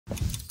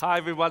Hi,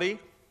 everybody.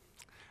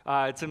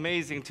 It's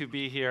amazing to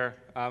be here.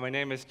 My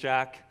name is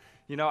Jack.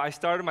 You know, I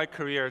started my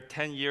career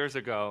 10 years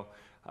ago,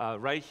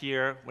 right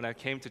here when I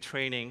came to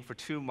training for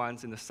 2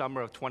 months in the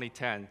summer of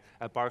 2010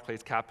 at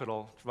Barclays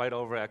Capital, right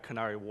over at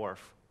Canary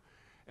Wharf.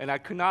 And I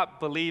could not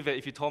believe it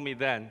if you told me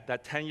then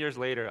that 10 years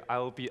later, I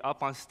will be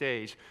up on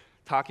stage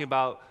talking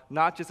about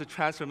not just the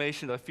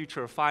transformation of the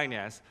future of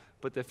finance,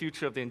 but the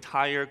future of the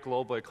entire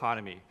global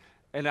economy.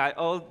 And I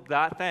owe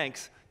that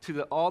thanks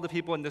to all the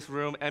people in this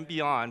room and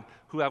beyond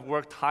who have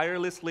worked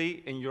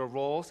tirelessly in your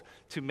roles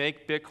to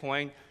make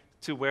Bitcoin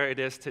to where it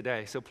is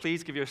today. So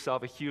please give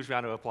yourself a huge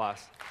round of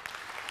applause.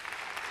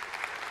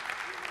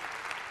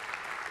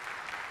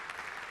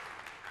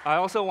 I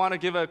also want to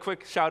give a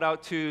quick shout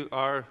out to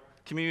our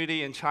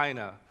community in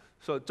China.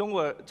 So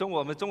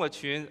我们中国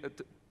群，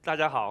大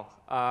家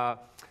好。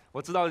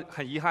我知道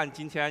很遗憾，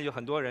今天有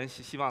很多人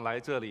希望来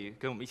这里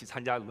跟我们一起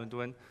参加伦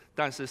敦，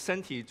但是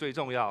身体最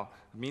重要，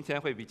明天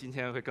会比今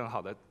天会更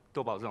好的，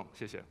多保重，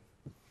谢谢。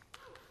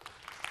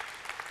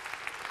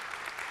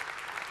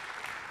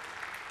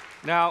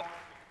Now,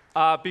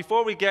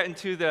 before we get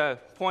into the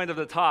point of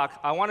the talk,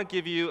 I want to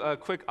give you a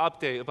quick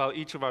update about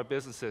each of our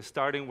businesses,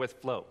 starting with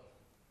Float.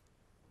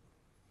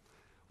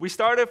 We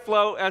started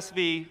Float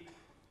SV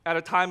at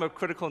a time of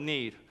critical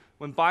need,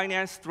 when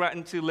Binance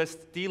threatened to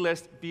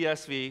delist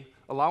BSV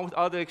along with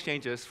other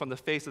exchanges from the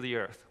face of the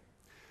earth.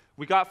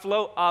 We got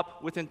Float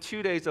up within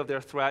 2 days of their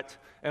threat,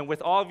 and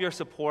with all of your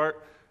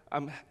support,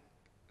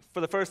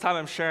 for the first time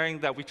I'm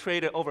sharing that we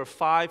traded over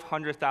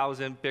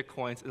 500,000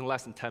 Bitcoins in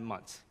less than 10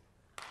 months.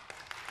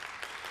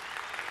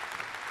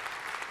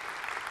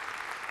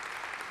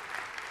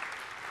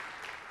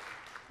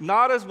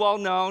 Not as well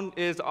known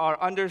is our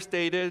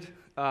understated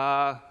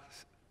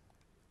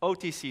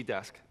OTC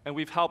desk, and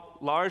we've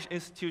helped large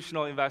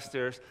institutional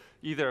investors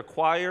either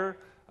acquire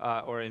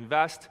or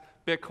invest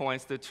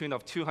Bitcoins to the tune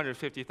of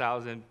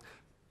 250,000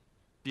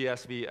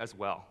 BSV as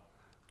well.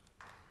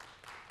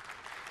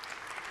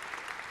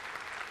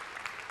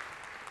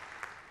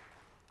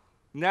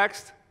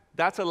 Next,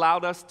 that's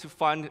allowed us to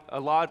fund a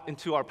lot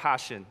into our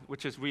passion,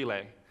 which is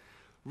Relay.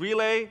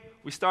 Relay,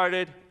 we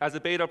started as a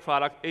beta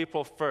product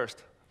April 1st,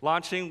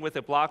 launching with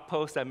a blog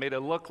post that made it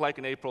look like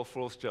an April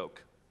Fool's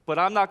joke. But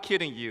I'm not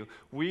kidding you.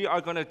 We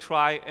are going to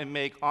try and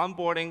make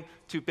onboarding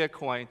to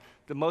Bitcoin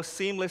the most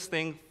seamless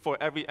thing for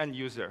every end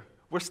user.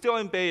 We're still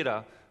in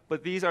beta,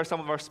 but these are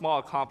some of our small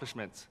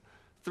accomplishments.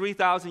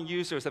 3,000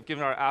 users have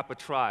given our app a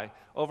try.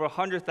 Over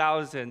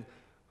 100,000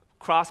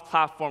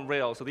 cross-platform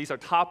rails. So these are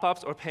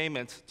top-ups or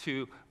payments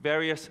to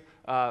various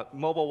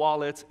mobile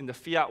wallets in the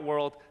fiat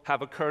world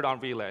have occurred on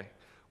Relay.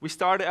 We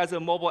started as a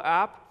mobile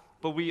app,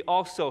 but we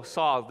also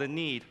saw the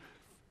need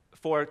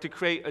to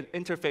create an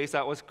interface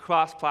that was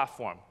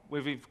cross-platform.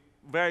 We're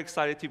very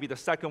excited to be the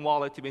second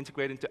wallet to be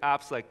integrated into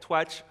apps like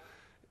Twetch,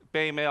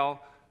 Baymail,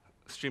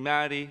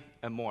 Streamanity,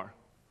 and more.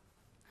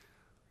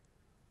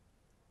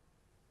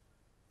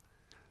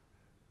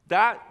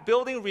 That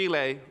building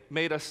Relay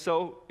made us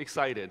so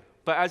excited.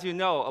 But as you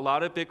know, a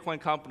lot of Bitcoin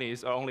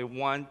companies are only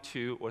 1,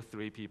 2, or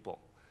 3 people.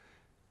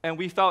 And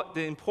we felt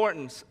the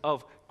importance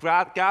of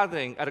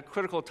gathering at a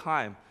critical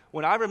time.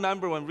 When I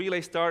remember when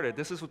Relay started,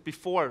 this is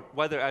before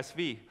Weather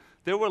SV,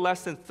 there were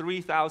less than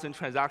 3,000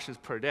 transactions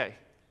per day.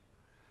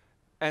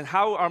 And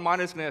how are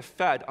miners going to get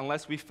fed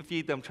unless we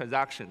feed them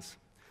transactions?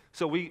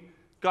 So we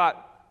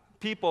got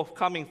people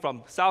coming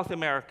from South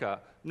America,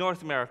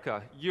 North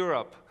America,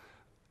 Europe,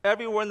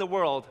 everywhere in the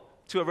world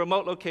to a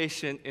remote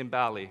location in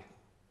Bali.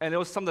 And it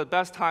was some of the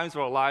best times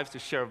of our lives to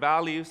share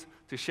values,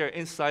 to share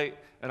insight,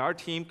 and our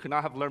team could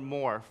not have learned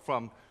more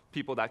from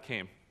people that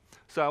came.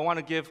 So I want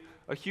to give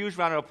a huge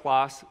round of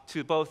applause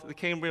to both the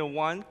Cambrian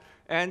 1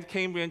 and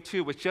Cambrian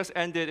 2, which just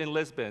ended in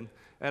Lisbon.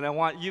 And I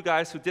want you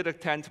guys who did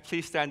attend to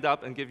please stand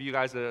up and give you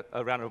guys a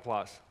round of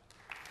applause.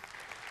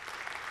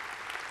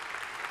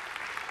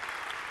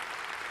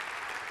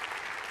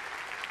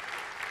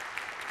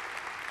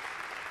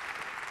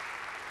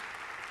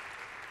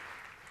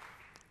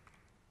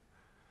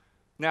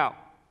 Now,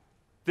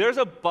 there's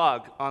a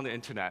bug on the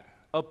internet,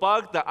 a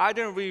bug that I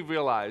didn't really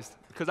realize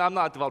because I'm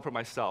not a developer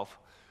myself,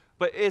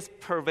 but it's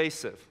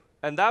pervasive.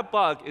 And that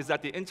bug is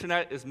that the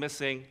internet is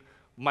missing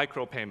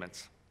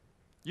micropayments.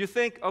 You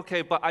think,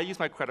 OK, but I use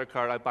my credit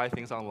card, I buy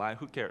things online,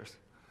 who cares?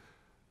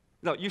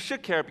 No, you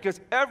should care because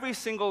every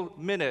single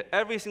minute,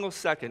 every single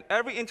second,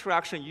 every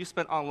interaction you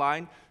spend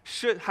online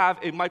should have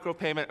a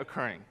micropayment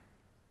occurring.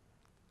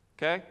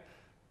 OK?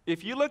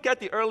 If you look at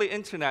the early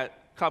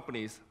internet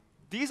companies,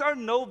 these are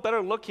no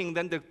better looking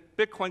than the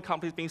Bitcoin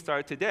companies being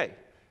started today.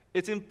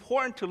 It's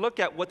important to look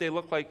at what they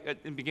look like in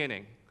the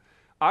beginning.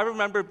 I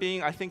remember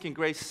being, I think, in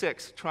grade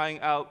 6, trying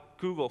out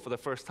Google for the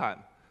first time.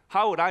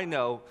 How would I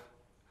know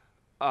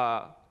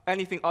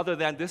anything other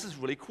than this is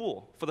really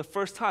cool? For the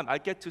first time, I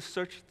get to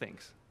search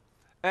things.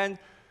 And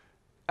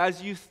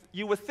as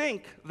you would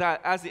think that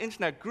as the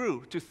internet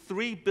grew to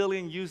 3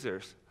 billion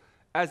users,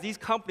 as these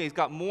companies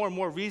got more and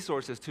more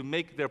resources to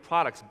make their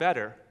products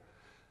better,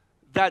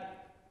 that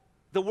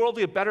the world would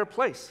be a better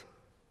place.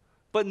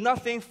 But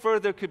nothing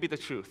further could be the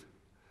truth.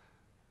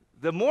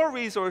 The more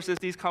resources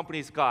these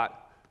companies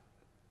got,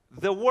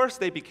 the worse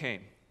they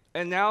became.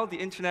 And now the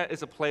internet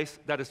is a place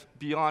that is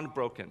beyond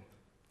broken.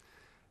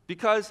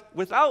 Because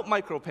without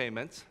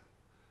micropayments,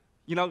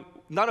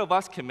 none of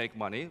us can make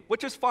money,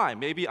 which is fine.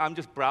 Maybe I'm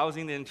just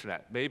browsing the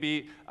internet.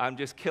 Maybe I'm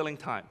just killing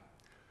time.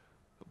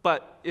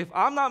 But if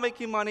I'm not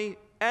making money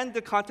and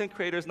the content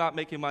creator is not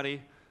making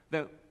money,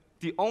 then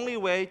the only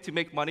way to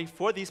make money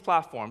for these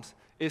platforms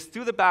is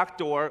through the back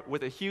door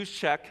with a huge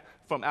check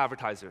from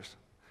advertisers.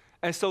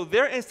 And so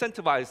they're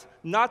incentivized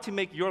not to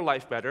make your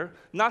life better,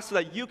 not so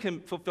that you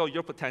can fulfill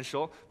your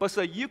potential, but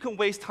so that you can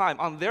waste time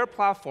on their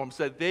platform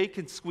so that they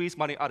can squeeze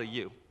money out of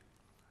you.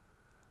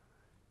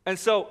 And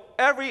so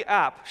every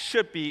app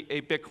should be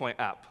a Bitcoin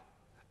app.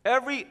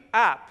 Every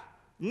app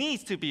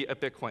needs to be a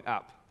Bitcoin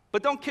app.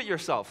 But don't kid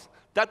yourselves.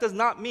 That does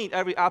not mean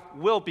every app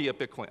will be a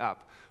Bitcoin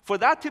app. For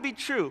that to be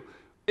true,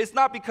 it's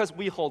not because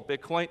we hold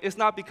Bitcoin. It's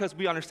not because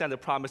we understand the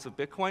promise of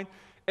Bitcoin.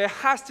 It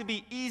has to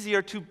be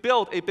easier to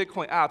build a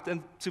Bitcoin app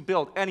than to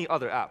build any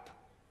other app.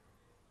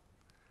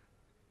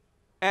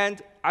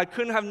 And I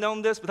couldn't have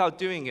known this without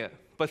doing it,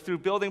 but through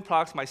building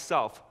products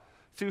myself,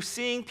 through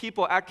seeing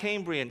people at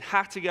Cambrian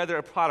hack together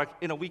a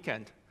product in a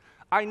weekend,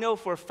 I know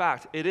for a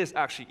fact it is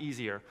actually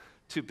easier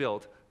to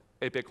build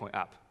a Bitcoin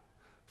app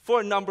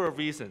for a number of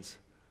reasons.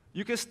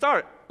 You can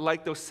start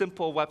like those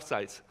simple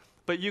websites,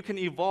 but you can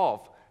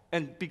evolve.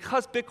 And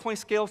because Bitcoin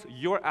scales,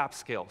 your app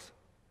scales.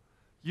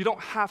 You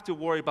don't have to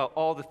worry about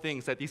all the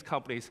things that these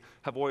companies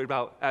have worried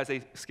about as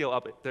they scale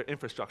up their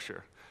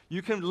infrastructure.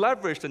 You can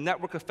leverage the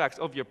network effects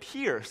of your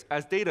peers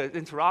as data is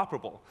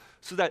interoperable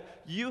so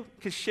that you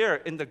can share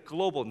in the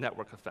global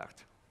network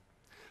effect.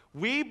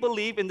 We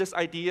believe in this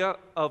idea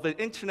of an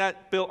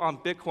internet built on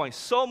Bitcoin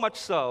so much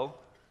so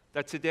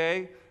that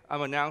today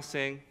I'm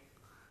announcing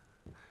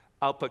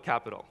Output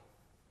Capital.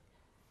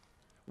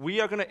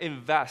 We are going to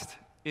invest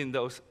in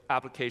those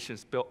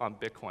applications built on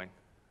Bitcoin,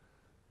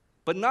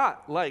 but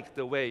not like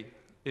the way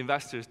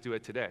investors do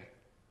it today.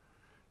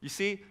 You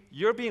see,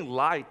 you're being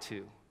lied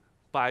to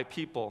by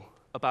people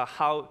about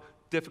how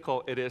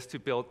difficult it is to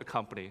build a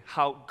company,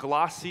 how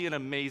glossy and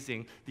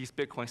amazing these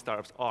Bitcoin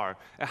startups are,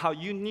 and how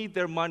you need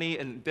their money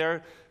and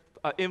their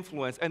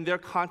influence and their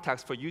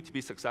contacts for you to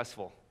be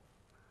successful.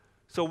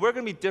 So we're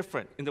going to be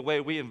different in the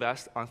way we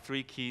invest on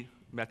 3 key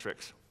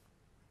metrics.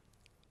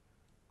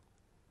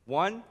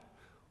 1,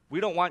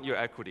 we don't want your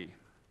equity.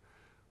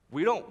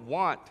 We don't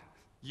want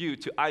you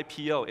to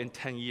IPO in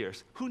 10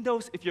 years. Who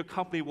knows if your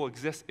company will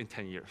exist in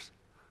 10 years,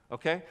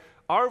 okay?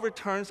 Our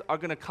returns are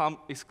going to come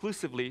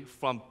exclusively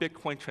from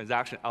Bitcoin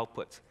transaction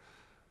outputs.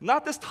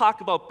 Not this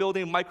talk about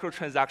building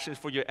microtransactions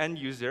for your end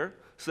user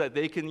so that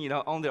they can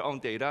own their own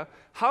data.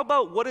 How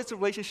about what is the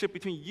relationship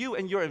between you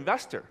and your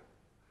investor?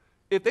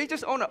 If they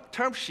just own a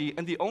term sheet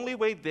and the only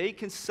way they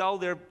can sell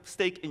their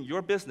stake in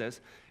your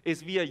business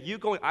is via you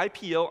going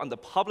IPO on the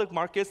public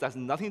markets that has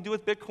nothing to do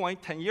with Bitcoin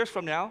 10 years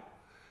from now,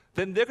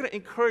 then they're going to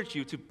encourage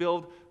you to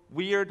build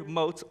weird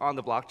moats on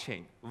the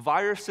blockchain,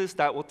 viruses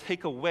that will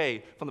take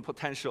away from the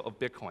potential of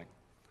Bitcoin.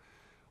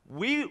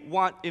 We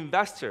want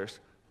investors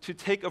to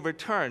take a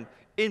return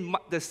in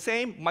the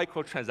same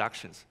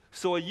microtransactions.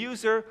 So a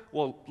user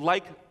will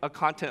like a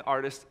content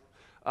artist's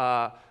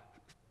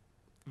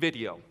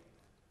video.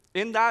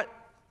 In that,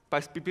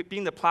 by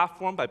being the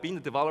platform, by being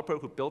the developer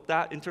who built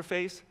that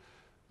interface,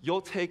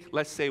 you'll take,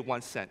 let's say,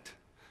 1 cent.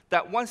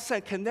 That 1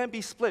 cent can then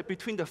be split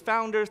between the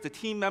founders, the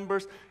team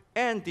members,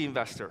 and the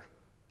investor.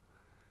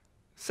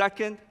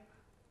 Second,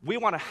 we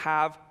want to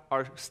have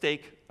our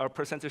stake, our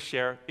percentage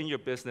share in your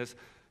business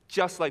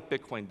just like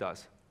Bitcoin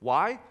does.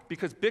 Why?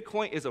 Because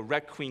Bitcoin is a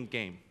red queen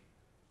game,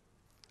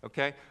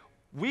 okay?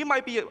 We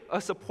might be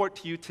a support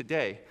to you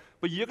today,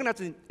 but you're going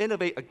to have to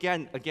innovate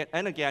again,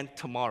 and again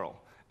tomorrow.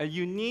 And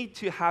you need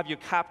to have your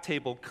cap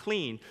table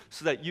clean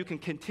so that you can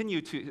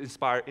continue to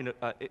inspire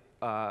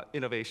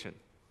innovation.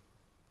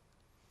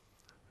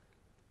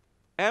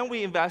 And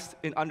we invest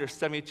in under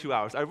 72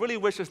 hours. I really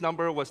wish this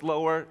number was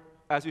lower.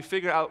 As we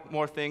figure out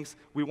more things,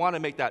 we want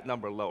to make that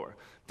number lower.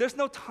 There's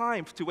no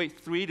time to wait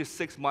 3 to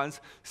 6 months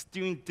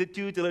doing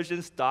due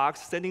diligence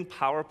docs, sending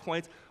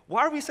PowerPoints.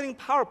 Why are we sending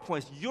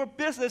PowerPoints? Your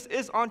business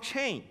is on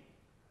chain.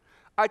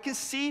 I can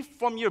see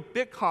from your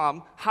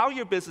Bitcom how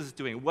your business is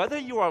doing, whether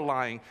you are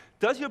lying.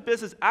 Does your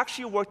business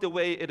actually work the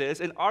way it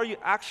is, and are you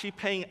actually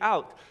paying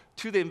out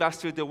to the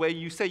investor the way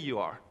you say you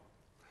are?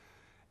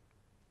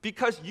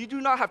 Because you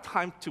do not have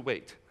time to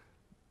wait.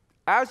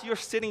 As you're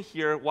sitting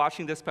here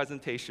watching this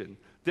presentation,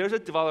 there's a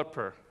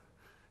developer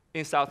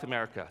in South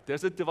America,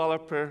 there's a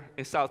developer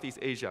in Southeast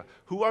Asia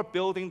who are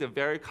building the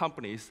very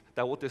companies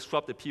that will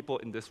disrupt the people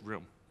in this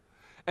room.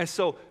 And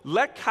so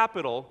let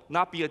capital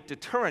not be a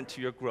deterrent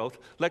to your growth,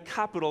 let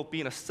capital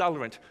be an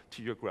accelerant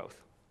to your growth.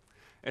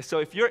 And so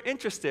if you're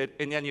interested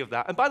in any of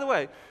that, and by the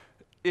way,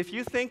 if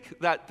you think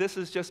that this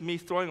is just me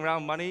throwing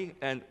around money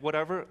and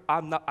whatever,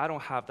 I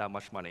don't have that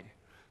much money.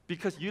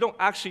 Because you don't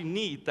actually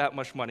need that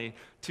much money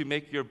to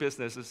make your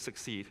businesses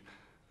succeed.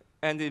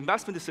 And the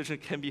investment decision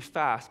can be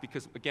fast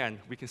because, again,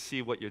 we can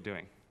see what you're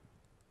doing.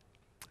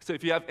 So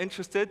if you have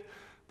interested,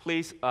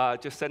 please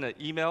just send an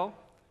email.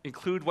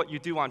 include what you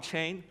do on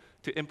chain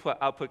to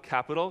input-output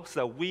capital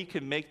so that we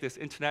can make this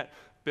internet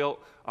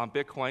built on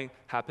Bitcoin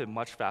happen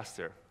much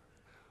faster.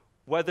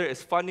 Whether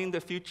it's funding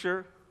the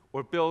future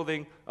or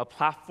building a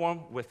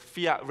platform with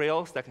fiat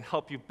rails that can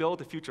help you build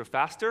the future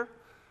faster,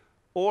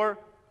 or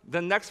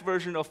the next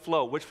version of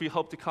Float, which we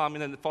hope to come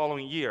in the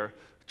following year,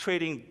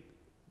 trading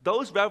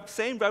those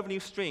same revenue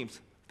streams.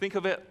 Think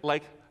of it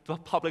like the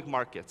public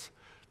markets,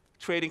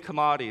 trading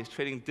commodities,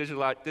 trading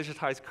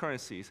digitized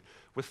currencies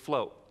with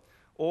Float.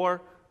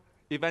 Or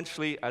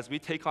eventually, as we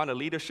take on a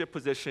leadership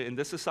position in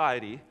this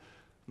society,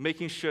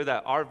 making sure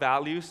that our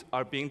values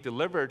are being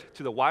delivered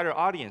to the wider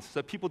audience so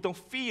that people don't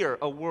fear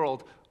a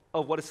world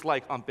of what it's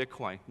like on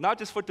Bitcoin, not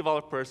just for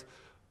developers,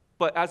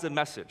 but as a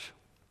message.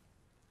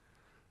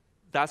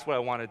 That's what I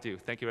want to do.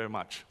 Thank you very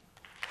much.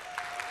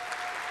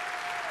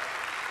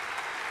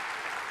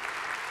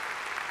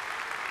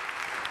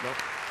 Nope.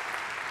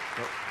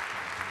 Nope.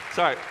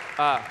 Sorry.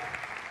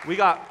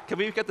 Can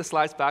we get the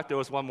slides back? There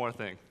was one more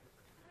thing.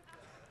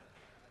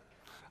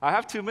 I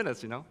have 2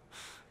 minutes, you know?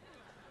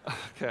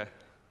 OK.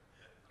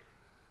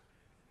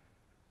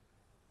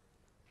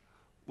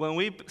 When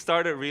we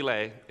started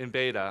Relay in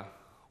beta,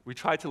 we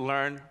tried to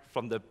learn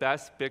from the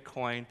best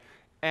Bitcoin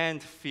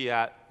and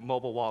fiat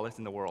mobile wallets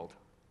in the world.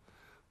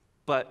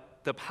 But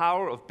the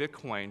power of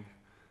Bitcoin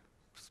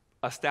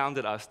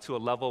astounded us to a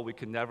level we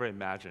could never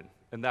imagine.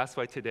 And that's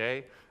why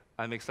today,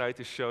 I'm excited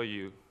to show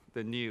you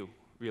the new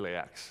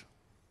RelayX.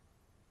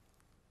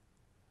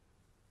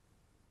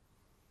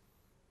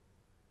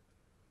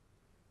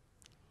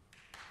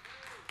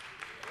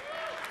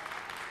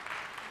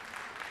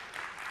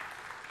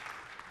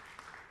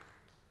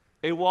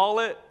 A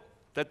wallet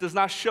that does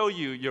not show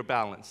you your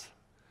balance,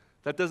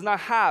 that does not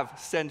have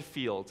send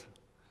field,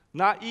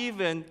 not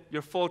even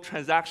your full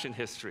transaction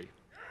history.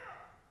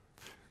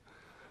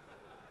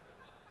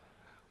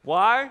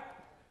 Why?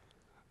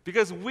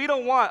 Because we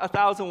don't want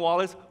 1,000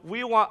 wallets.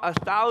 We want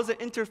 1,000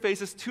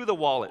 interfaces to the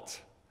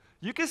wallet.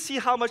 You can see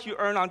how much you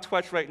earn on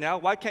Twitch right now.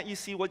 Why can't you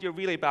see what your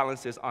Relay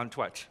balance is on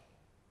Twitch?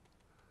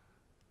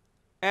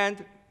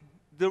 And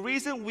the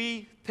reason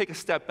we take a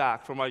step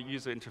back from our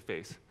user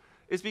interface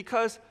is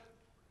because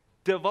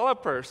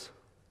developers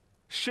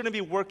shouldn't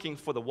be working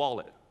for the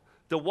wallet.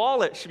 The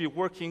wallet should be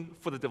working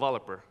for the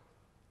developer,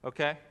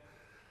 OK?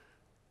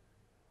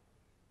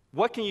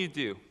 What can you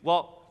do?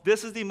 Well,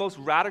 this is the most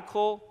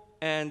radical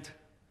and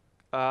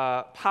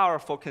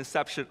powerful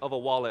conception of a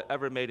wallet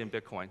ever made in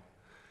Bitcoin.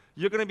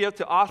 You're going to be able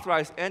to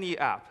authorize any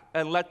app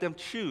and let them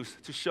choose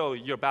to show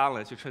your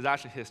balance, your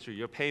transaction history,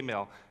 your pay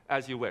mail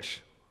as you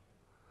wish.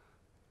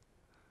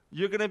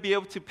 You're going to be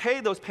able to pay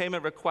those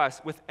payment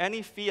requests with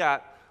any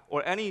fiat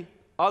or any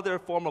other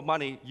form of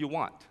money you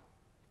want,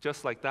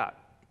 just like that.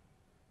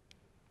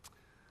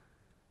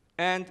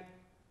 And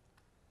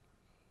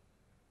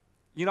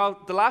you know,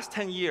 the last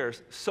 10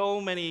 years,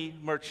 so many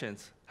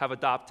merchants have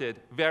adopted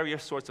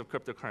various sorts of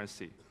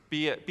cryptocurrency,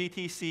 be it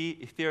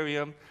BTC,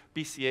 Ethereum,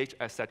 BCH,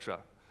 etc.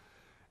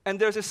 And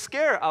there's a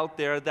scare out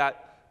there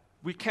that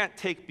we can't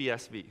take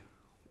BSV.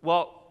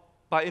 Well,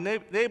 by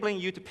enabling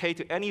you to pay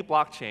to any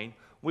blockchain,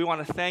 we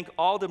want to thank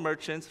all the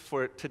merchants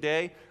for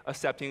today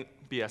accepting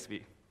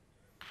BSV.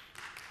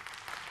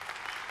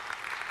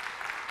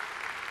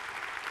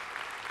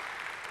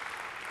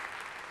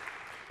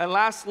 And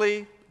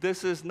lastly,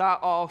 this is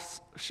not all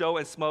show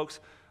and smokes.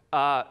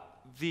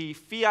 The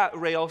fiat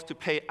rails to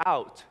pay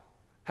out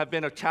have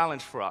been a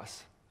challenge for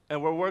us.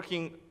 And we're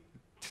working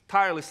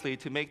tirelessly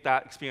to make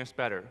that experience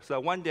better. So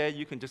that one day,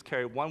 you can just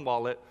carry one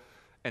wallet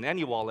and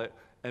any wallet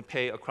and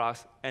pay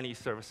across any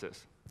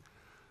services.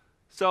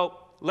 So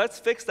let's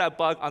fix that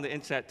bug on the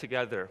internet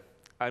together.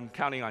 I'm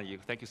counting on you.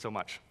 Thank you so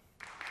much.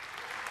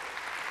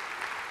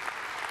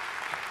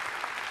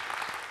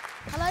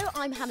 Hello,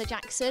 I'm Hannah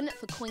Jackson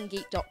for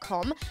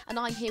CoinGeek.com, and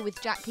I'm here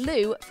with Jack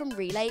Liu from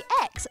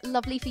RelayX.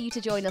 Lovely for you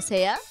to join us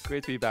here.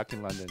 Great to be back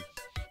in London.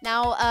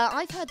 Now,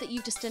 I've heard that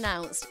you've just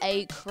announced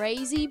a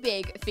crazy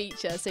big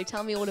feature, so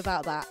tell me all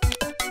about that.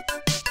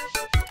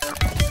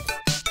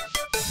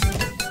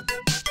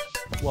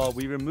 Well,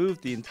 we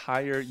removed the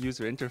entire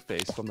user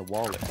interface from the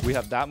wallet. We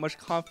have that much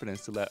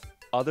confidence to let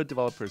other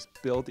developers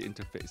build the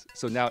interface.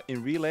 So now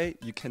in Relay,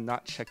 you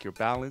cannot check your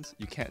balance,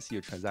 you can't see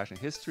your transaction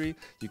history,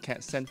 you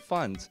can't send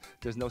funds,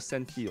 there's no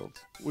send field.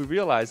 We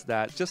realized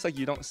that just like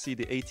you don't see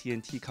the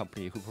AT&T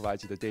company who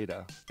provides you the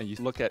data, and you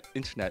look at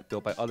internet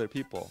built by other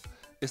people,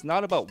 it's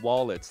not about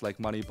wallets like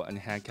Money Button,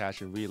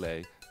 Handcash, and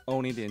Relay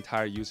owning the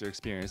entire user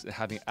experience and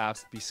having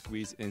apps be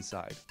squeezed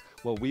inside.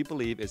 What we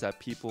believe is that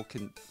people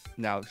can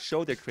now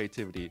show their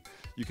creativity.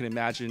 You can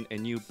imagine a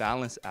new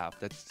balance app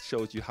that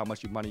shows you how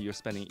much money you're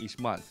spending each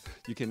month.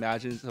 You can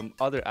imagine some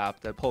other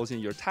app that pulls in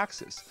your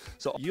taxes.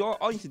 So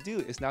all you need to do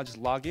is now just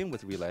log in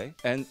with Relay,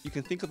 and you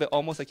can think of it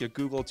almost like your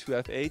Google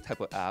 2FA type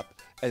of app,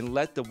 and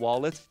let the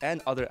wallets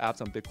and other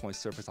apps on Bitcoin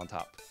surface on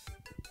top.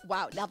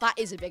 Wow, now that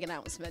is a big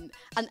announcement.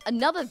 And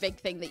another big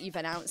thing that you've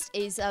announced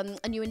is a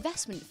new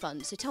investment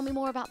fund. So tell me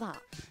more about that.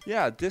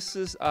 Yeah, this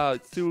is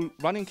through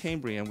running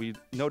Cambrian, we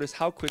noticed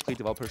how quickly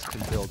developers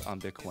can build on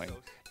Bitcoin.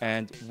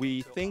 And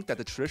we think that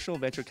the traditional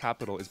venture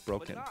capital is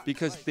broken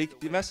because the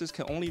investors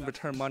can only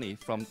return money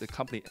from the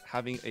company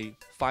having a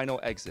final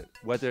exit,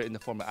 whether in the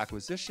form of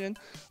acquisition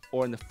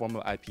or in the form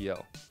of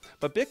IPO.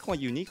 But Bitcoin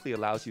uniquely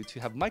allows you to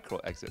have micro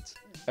exits.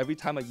 Every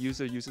time a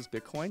user uses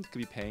Bitcoin, it could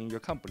be paying your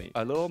company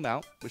a little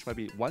amount, which might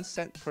be 1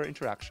 cent per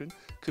interaction,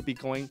 could be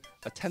going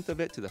 1/10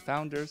 of it to the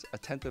founders,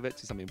 1/10 of it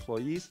to some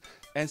employees,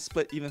 and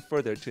split even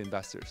further to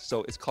investors.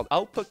 So it's called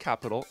Output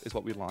Capital is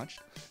what we launched,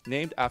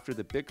 named after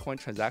the Bitcoin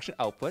transaction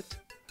output,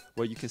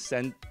 where you can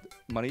send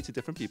money to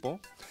different people,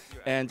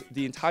 and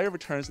the entire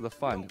returns of the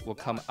fund will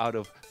come out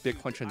of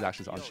Bitcoin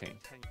transactions on chain.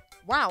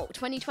 Wow,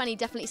 2020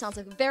 definitely sounds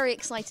like a very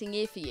exciting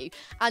year for you.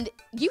 And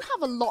you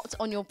have a lot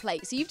on your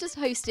plate. So you've just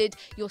hosted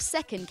your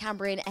second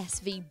Cambrian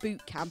SV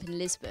bootcamp in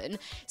Lisbon.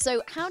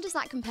 So how does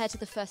that compare to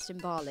the first in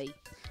Bali?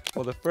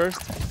 Well, the first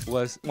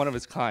was one of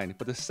its kind,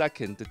 but the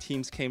second, the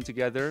teams came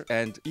together,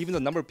 and even though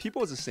the number of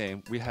people was the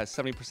same, we had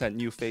 70%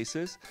 new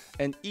faces,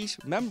 and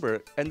each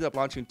member ended up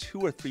launching 2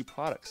 or 3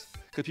 products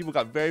because people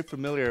got very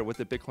familiar with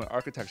the Bitcoin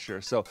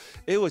architecture. So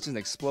it was just an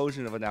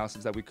explosion of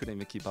announcements that we couldn't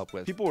even keep up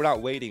with. People were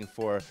not waiting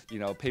for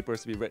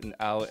papers to be written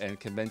out and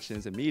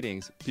conventions and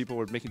meetings. People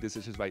were making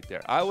decisions right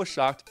there. I was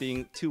shocked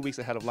being 2 weeks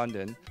ahead of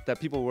London that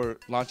people were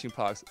launching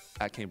products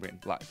at Cambrian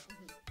live.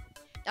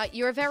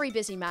 You're a very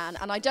busy man,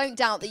 and I don't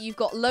doubt that you've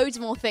got loads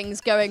more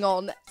things going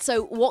on.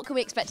 So what can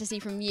we expect to see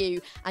from you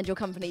and your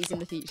companies in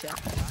the future?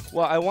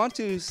 Well, I want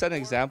to set an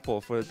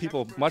example for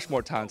people much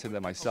more talented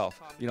than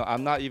myself.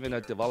 I'm not even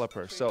a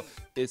developer, so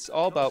it's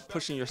all about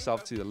pushing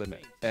yourself to the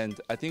limit. And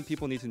I think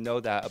people need to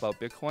know that about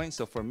Bitcoin.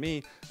 So for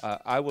me,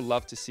 I would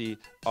love to see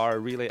our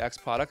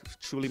RelayX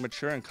product truly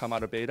mature and come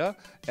out of beta,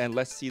 and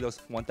let's see those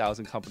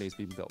 1,000 companies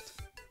being built.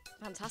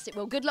 Fantastic.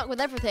 Well, good luck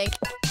with everything.